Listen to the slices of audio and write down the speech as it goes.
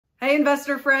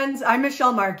investor friends, I'm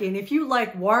Michelle Markey, and if you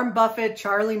like Warren Buffett,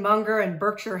 Charlie Munger, and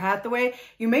Berkshire Hathaway,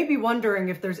 you may be wondering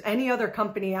if there's any other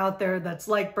company out there that's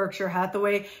like Berkshire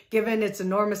Hathaway, given its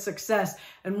enormous success.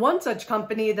 And one such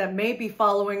company that may be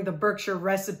following the Berkshire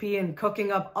recipe and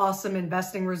cooking up awesome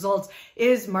investing results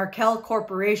is Markel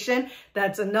Corporation.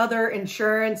 That's another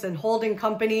insurance and holding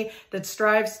company that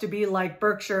strives to be like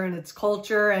Berkshire in its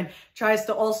culture and tries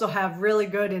to also have really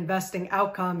good investing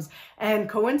outcomes. And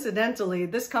coincidentally,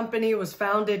 this company was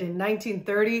founded in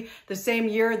 1930, the same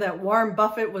year that Warren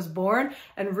Buffett was born.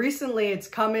 And recently it's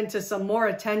come into some more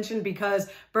attention because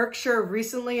Berkshire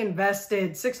recently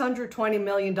invested $620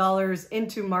 million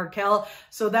into Markel.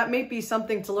 So that may be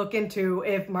something to look into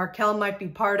if Markel might be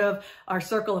part of our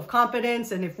circle of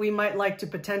competence and if we might like to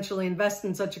potentially invest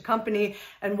in such a company.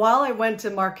 And while I went to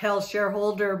Markel's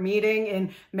shareholder meeting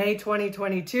in May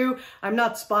 2022, I'm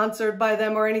not sponsored by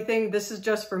them or anything. This is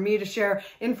just for me to share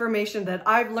information that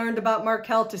I've learned about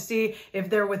Markel to see if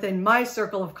they're within my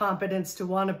circle of competence to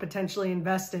want to potentially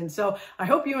invest in. So I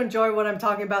hope you enjoy what I'm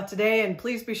talking about today, and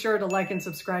please be sure to like and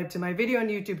subscribe to my video and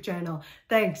YouTube channel.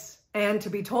 Thanks. And to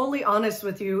be totally honest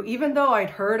with you, even though I'd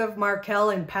heard of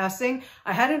Markel in passing,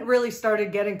 I hadn't really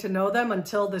started getting to know them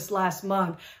until this last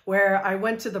month, where I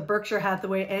went to the Berkshire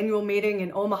Hathaway annual meeting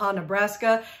in Omaha,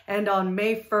 Nebraska. And on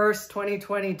May 1st,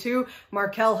 2022,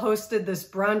 Markel hosted this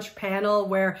brunch panel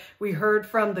where we heard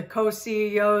from the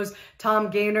co-CEOs, Tom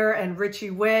Gaynor and Richie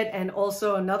Witt, and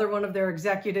also another one of their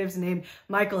executives named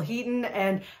Michael Heaton.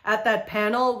 And at that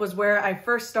panel was where I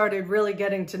first started really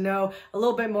getting to know a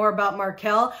little bit more about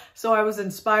Markel. So I was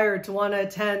inspired to want to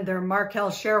attend their Markel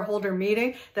shareholder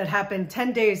meeting that happened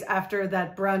 10 days after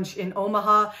that brunch in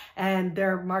Omaha. And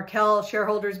their Markel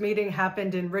shareholders meeting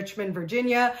happened in Richmond,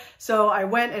 Virginia. So I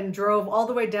went and drove all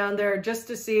the way down there just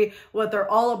to see what they're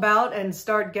all about and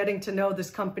start getting to know this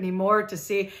company more to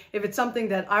see if it's something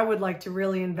that I would like to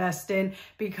really invest in.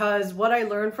 Because what I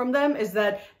learned from them is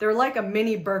that they're like a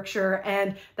mini Berkshire,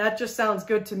 and that just sounds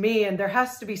good to me. And there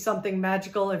has to be something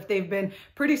magical if they've been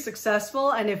pretty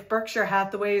successful and if Berkshire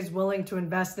Hathaway is willing to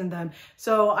invest in them.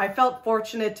 So I felt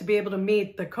fortunate to be able to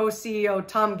meet the co-CEO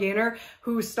Tom Gaynor,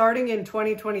 who starting in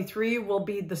 2023 will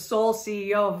be the sole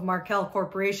CEO of Markel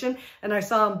Corporation. And I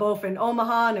saw him both in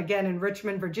Omaha and again in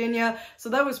Richmond, Virginia. So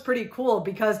that was pretty cool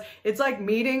because it's like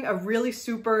meeting a really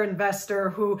super investor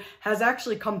who has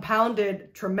actually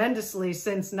compounded tremendously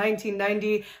since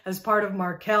 1990 as part of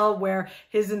Markel, where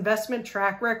his investment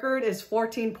track record is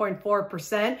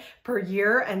 14.4% per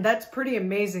year. And that's pretty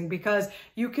amazing because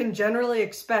you can generally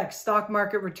expect stock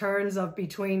market returns of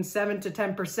between 7 to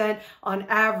 10% on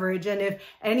average. And if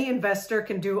any investor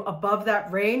can do above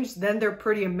that range, then they're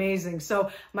pretty amazing.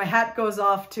 So my hat goes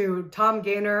off to Tom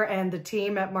Gaynor and the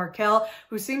team at Markel,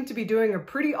 who seem to be doing a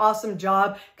pretty awesome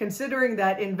job considering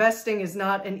that investing is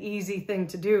not an easy thing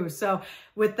to do. So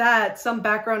with that, some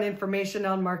background information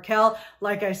on Markel.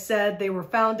 Like I said, they were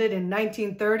founded in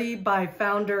 1930 by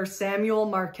founder Samuel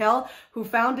Markel, who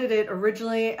founded it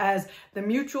originally as the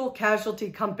Mutual Casualty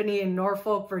Company in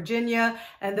Norfolk, Virginia.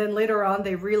 And then later on,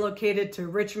 they relocated to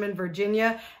Richmond,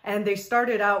 Virginia. And they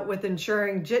started out with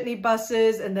insuring jitney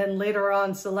buses and then later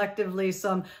on selectively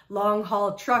some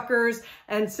long-haul truckers.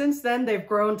 And since then, they've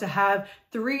grown to have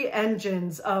 3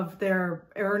 engines of their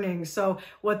earnings. So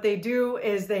what they do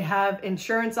is they have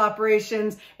insurance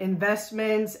operations,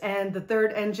 investments, and the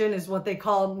third engine is what they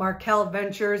call Markel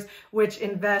Ventures, which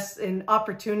invests in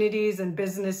opportunities and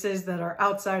businesses that are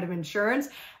outside of insurance.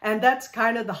 And that's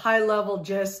kind of the high level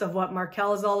gist of what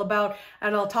Markel is all about.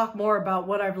 And I'll talk more about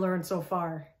what I've learned so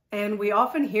far. And we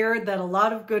often hear that a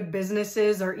lot of good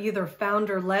businesses are either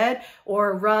founder-led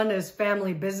or run as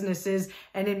family businesses.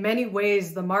 And in many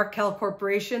ways, the Markel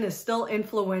Corporation is still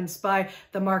influenced by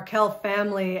the Markel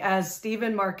family, as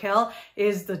Stephen Markel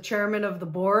is the chairman of the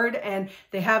board. And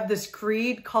they have this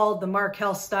creed called the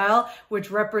Markel style, which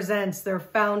represents their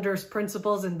founders'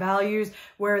 principles and values,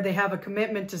 where they have a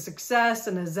commitment to success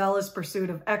and a zealous pursuit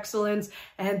of excellence.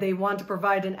 And they want to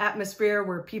provide an atmosphere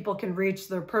where people can reach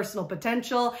their personal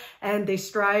potential, and they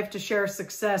strive to share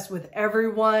success with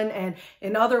everyone, and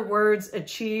in other words,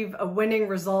 achieve a winning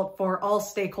result for all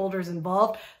stakeholders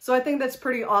involved. So I think that's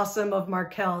pretty awesome of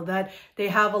Markel, that they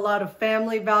have a lot of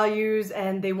family values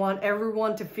and they want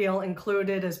everyone to feel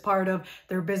included as part of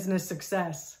their business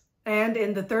success. And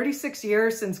in the 36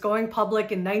 years since going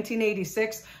public in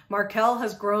 1986, Markel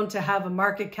has grown to have a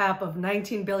market cap of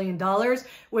 $19 billion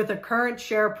with a current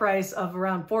share price of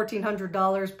around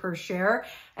 $1,400 per share.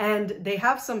 And they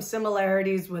have some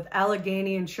similarities with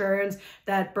Allegheny Insurance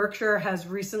that Berkshire has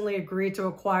recently agreed to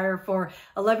acquire for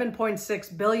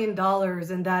 $11.6 billion,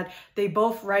 and that they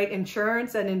both write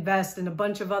insurance and invest in a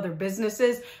bunch of other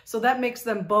businesses. So that makes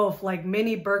them both like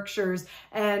mini Berkshires.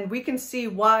 And we can see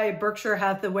why Berkshire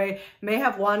Hathaway may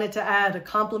have wanted to add a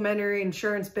complementary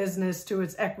insurance business to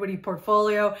its equity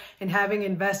portfolio, and having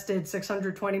invested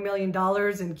 $620 million in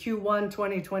Q1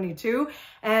 2022.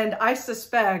 And I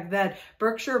suspect that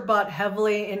Berkshire bought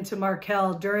heavily into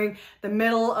Markel during the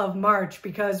middle of March,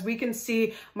 because we can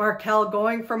see Markel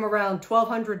going from around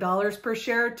 $1,200 per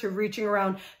share to reaching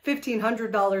around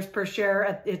 $1,500 per share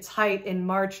at its height in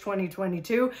March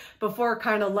 2022, before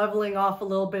kind of leveling off a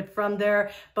little bit from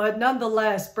there. But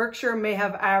nonetheless, Berkshire may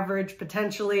have averaged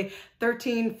potentially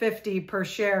 $13.50 per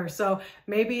share. So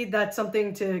maybe that's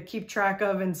something to keep track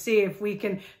of and see if we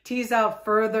can tease out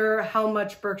further how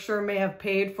much Berkshire may have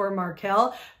paid for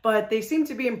Markel. But they seem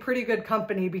to be in pretty good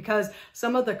company, because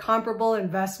some of the comparable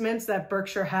investments that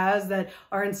Berkshire has that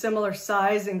are in similar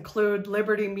size include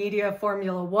Liberty Media,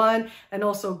 Formula One, and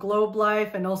also Globe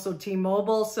Life, and also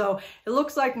T-Mobile. So it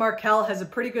looks like Markel has a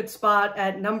pretty good spot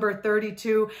at number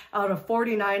 32 out of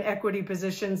 49 equity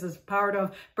positions as part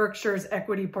of Berkshire's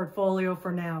equity portfolio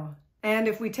for now. And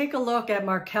if we take a look at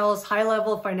Markel's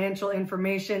high-level financial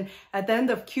information, at the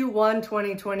end of Q1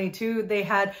 2022, they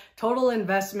had total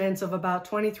investments of about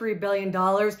 $23 billion,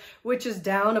 which is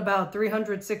down about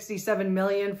 $367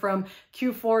 million from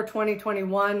Q4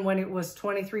 2021 when it was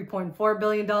 $23.4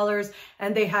 billion.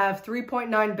 And they have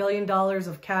 $3.9 billion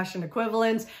of cash and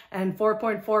equivalents and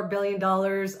 $4.4 billion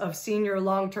of senior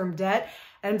long-term debt.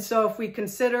 And so if we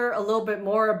consider a little bit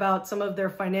more about some of their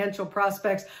financial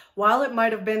prospects, while it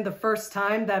might have been the first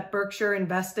time that Berkshire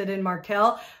invested in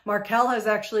Markel, Markel has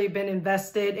actually been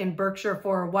invested in Berkshire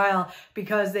for a while,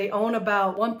 because they own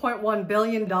about $1.1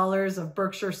 billion of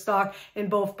Berkshire stock in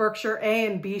both Berkshire A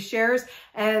and B shares.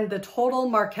 And the total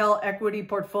Markel equity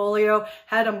portfolio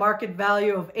had a market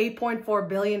value of $8.4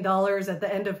 billion at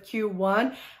the end of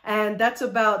Q1. And that's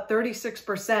about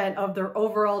 36% of their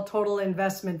overall total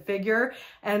investment figure.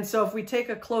 And so if we take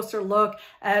a closer look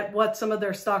at what some of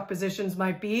their stock positions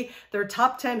might be, their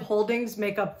top 10 holdings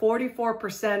make up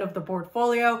 44% of the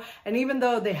portfolio. And even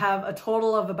though they have a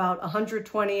total of about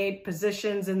 128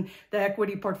 positions in the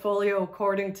equity portfolio,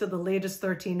 according to the latest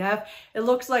 13F, it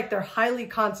looks like they're highly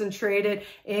concentrated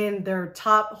in their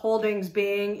top holdings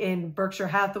being in Berkshire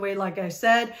Hathaway, like I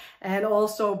said, and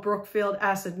also Brookfield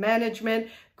Asset Management,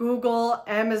 Google,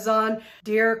 Amazon,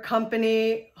 Deere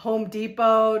Company, Home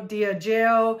Depot,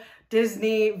 Diageo,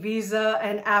 Disney, Visa,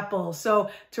 and Apple. So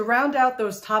to round out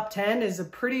those top 10 is a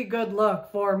pretty good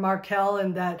look for Markel,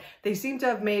 in that they seem to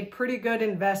have made pretty good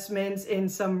investments in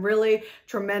some really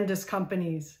tremendous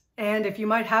companies. And if you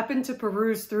might happen to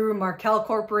peruse through Markel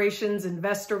Corporation's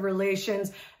investor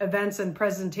relations, events, and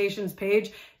presentations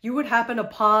page, you would happen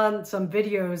upon some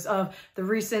videos of the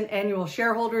recent annual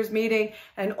shareholders meeting,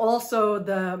 and also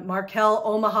the Markel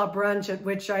Omaha brunch, at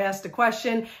which I asked a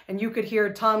question and you could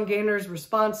hear Tom Gaynor's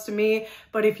response to me.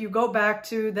 But if you go back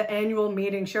to the annual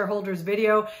meeting shareholders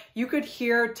video, you could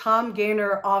hear Tom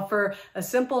Gaynor offer a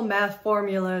simple math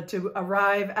formula to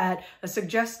arrive at a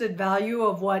suggested value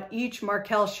of what each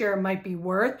Markel share might be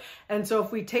worth. And so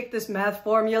if we take this math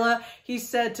formula, he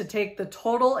said to take the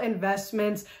total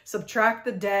investments, subtract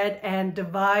the debt, and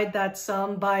divide that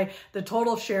sum by the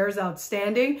total shares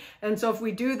outstanding. And so if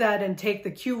we do that and take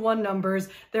the Q1 numbers,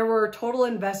 there were total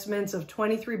investments of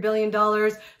 $23 billion,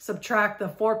 subtract the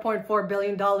 $4.4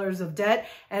 billion of debt,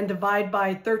 and divide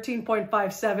by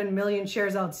 13.57 million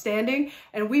shares outstanding.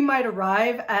 And we might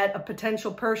arrive at a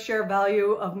potential per share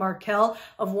value of Markel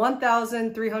of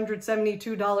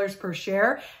 $1,372 per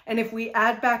share. And if we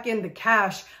add back in the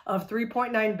cash of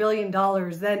 $3.9 billion,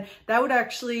 then that would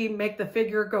actually make the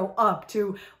figure go up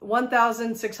to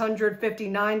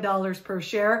 $1,659 per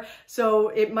share. So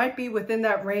it might be within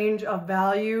that range of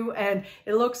value, and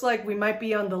it looks like we might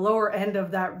be on the lower end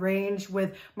of that range,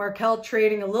 with Markel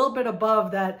trading a little bit above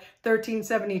that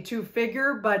 1372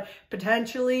 figure, but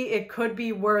potentially it could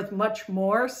be worth much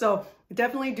more. So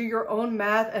definitely do your own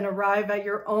math and arrive at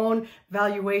your own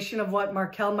valuation of what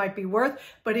Markel might be worth.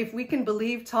 But if we can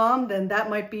believe Tom, then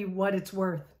that might be what it's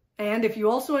worth. And if you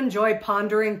also enjoy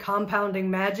pondering compounding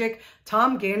magic,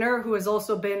 Tom Gaynor, who has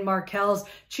also been Markel's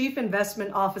chief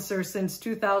investment officer since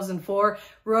 2004,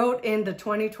 wrote in the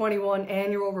 2021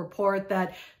 annual report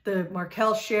that the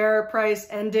Markel share price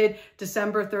ended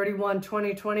December 31,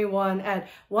 2021 at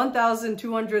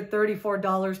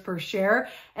 $1,234 per share.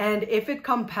 And if it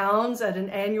compounds at an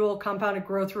annual compounded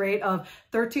growth rate of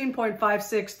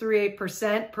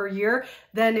 13.5638% per year,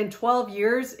 then in 12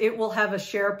 years, it will have a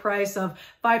share price of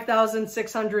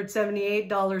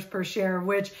 $5,678 per share,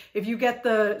 which if you get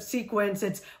the sequence,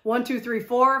 it's 1, 2, 3,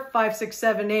 4, 5, 6,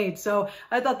 7, 8. So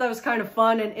I thought that was kind of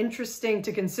fun and interesting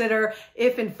to consider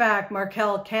if in fact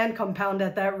Markel can compound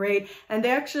at that rate. And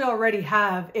they actually already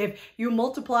have. If you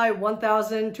multiply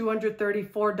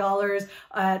 $1,234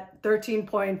 at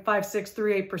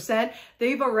 13.5638%,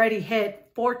 they've already hit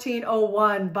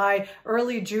 1401 by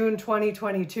early June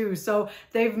 2022. So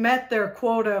they've met their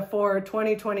quota for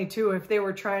 2022 if they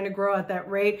were trying to grow at that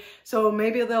rate. So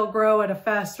maybe they'll grow at a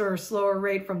faster or slower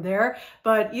rate from there.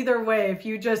 But either way, if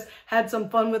you just had some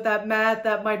fun with that math,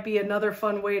 that might be another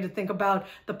fun way to think about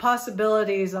the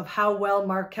possibilities of how well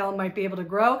Markel might be able to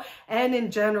grow. And in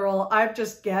general, I've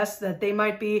just guessed that they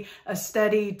might be a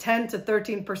steady 10 to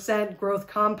 13% growth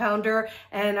compounder.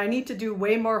 And I need to do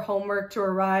way more homework to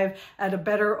arrive at a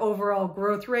better overall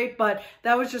growth rate, but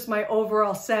that was just my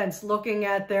overall sense looking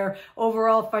at their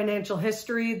overall financial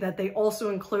history that they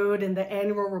also include in the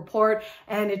annual report.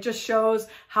 And it just shows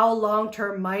how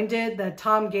long-term minded that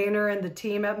Tom Gaynor and the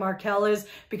team at Markel is,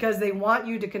 because they want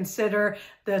you to consider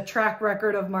the track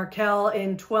record of Markel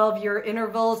in 12-year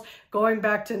intervals going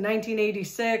back to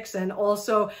 1986, and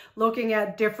also looking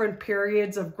at different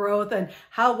periods of growth and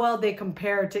how well they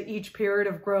compare to each period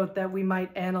of growth that we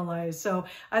might analyze. So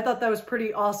I thought that was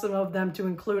pretty awesome of them to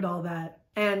include all that.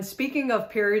 And speaking of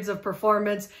periods of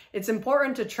performance, it's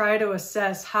important to try to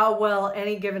assess how well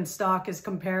any given stock is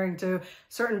comparing to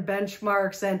certain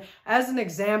benchmarks. And as an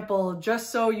example, just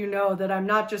so you know that I'm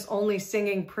not just only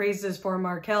singing praises for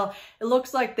Markel, it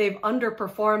looks like they've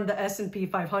underperformed the S&P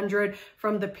 500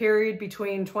 from the period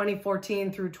between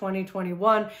 2014 through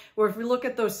 2021, where if we look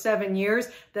at those 7 years,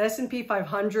 the S&P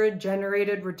 500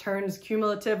 generated returns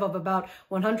cumulative of about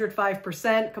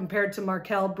 105% compared to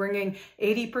Markel bringing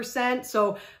 80%. So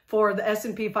for the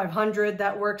S&P 500,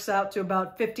 that works out to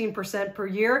about 15% per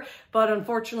year. But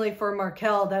unfortunately for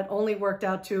Markel, that only worked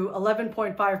out to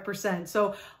 11.5%.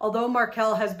 So although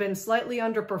Markel has been slightly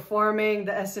underperforming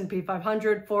the S&P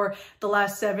 500 for the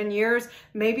last 7 years,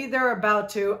 maybe they're about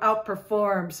to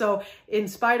outperform. So in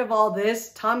spite of all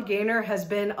this, Tom Gaynor has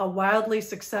been a wildly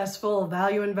successful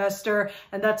value investor,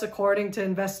 and that's according to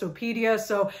Investopedia.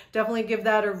 So definitely give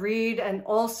that a read. And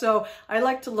also, I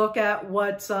like to look at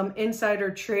what some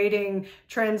insider trading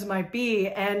trends might be.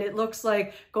 And it looks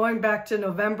like going back to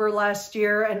November last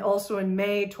year and also in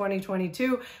May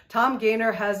 2022, Tom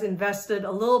Gaynor has invested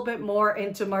a little bit more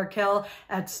into Markel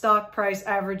at stock price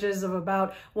averages of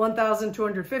about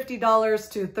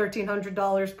 $1,250 to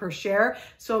 $1,300 per share.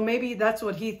 So maybe that's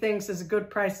what he thinks is a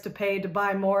good price to pay to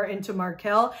buy more into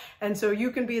Markel. And so you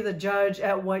can be the judge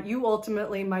at what you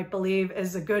ultimately might believe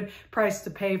is a good price to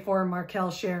pay for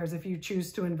Markel shares if you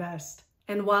choose to invest.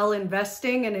 And while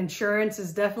investing and insurance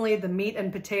is definitely the meat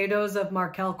and potatoes of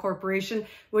Markel Corporation,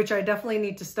 which I definitely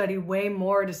need to study way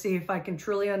more to see if I can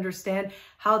truly understand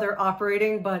how they're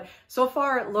operating. But so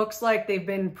far, it looks like they've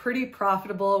been pretty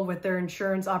profitable with their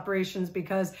insurance operations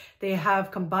because they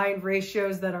have combined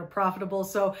ratios that are profitable.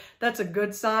 So that's a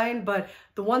good sign. But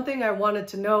the one thing I wanted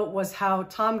to note was how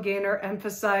Tom Gaynor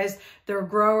emphasized their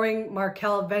growing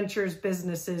Markel Ventures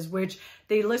businesses, which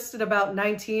they listed about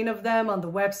 19 of them on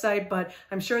the website, but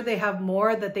I'm sure they have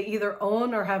more that they either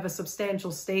own or have a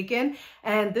substantial stake in.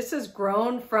 And this has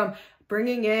grown from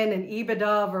bringing in an EBITDA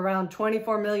of around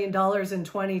 $24 million in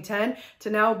 2010 to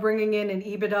now bringing in an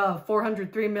EBITDA of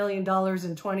 $403 million in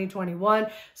 2021.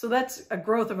 So that's a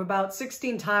growth of about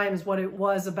 16 times what it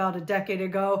was about a decade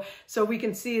ago. So we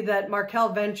can see that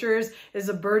Markel Ventures is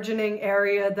a burgeoning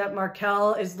area that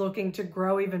Markel is looking to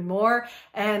grow even more.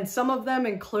 And some of them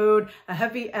include a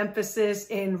heavy emphasis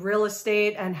in real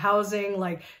estate and housing,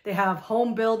 like they have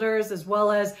home builders, as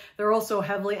well as they're also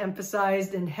heavily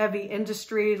emphasized in heavy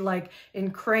industry, like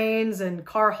in cranes and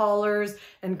car haulers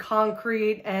and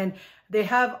concrete. And they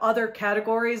have other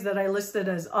categories that I listed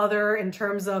as other in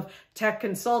terms of tech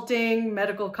consulting,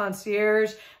 medical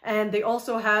concierge, and they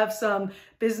also have some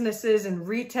businesses in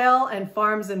retail and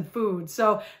farms and food.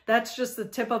 So that's just the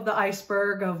tip of the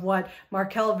iceberg of what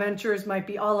Markel Ventures might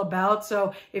be all about.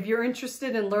 So if you're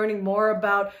interested in learning more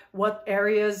about what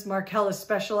areas Markel is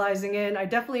specializing in, I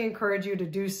definitely encourage you to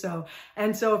do so.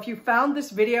 And so if you found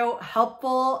this video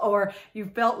helpful, or you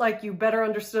felt like you better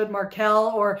understood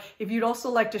Markel, or if you'd also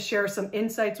like to share some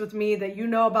insights with me that you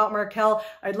know about Markel,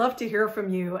 I'd love to hear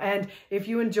from you. And if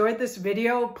you enjoyed this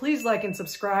video, please like and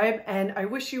subscribe. And I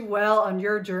wish you well on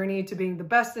your journey to being the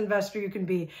best investor you can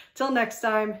be. Till next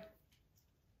time.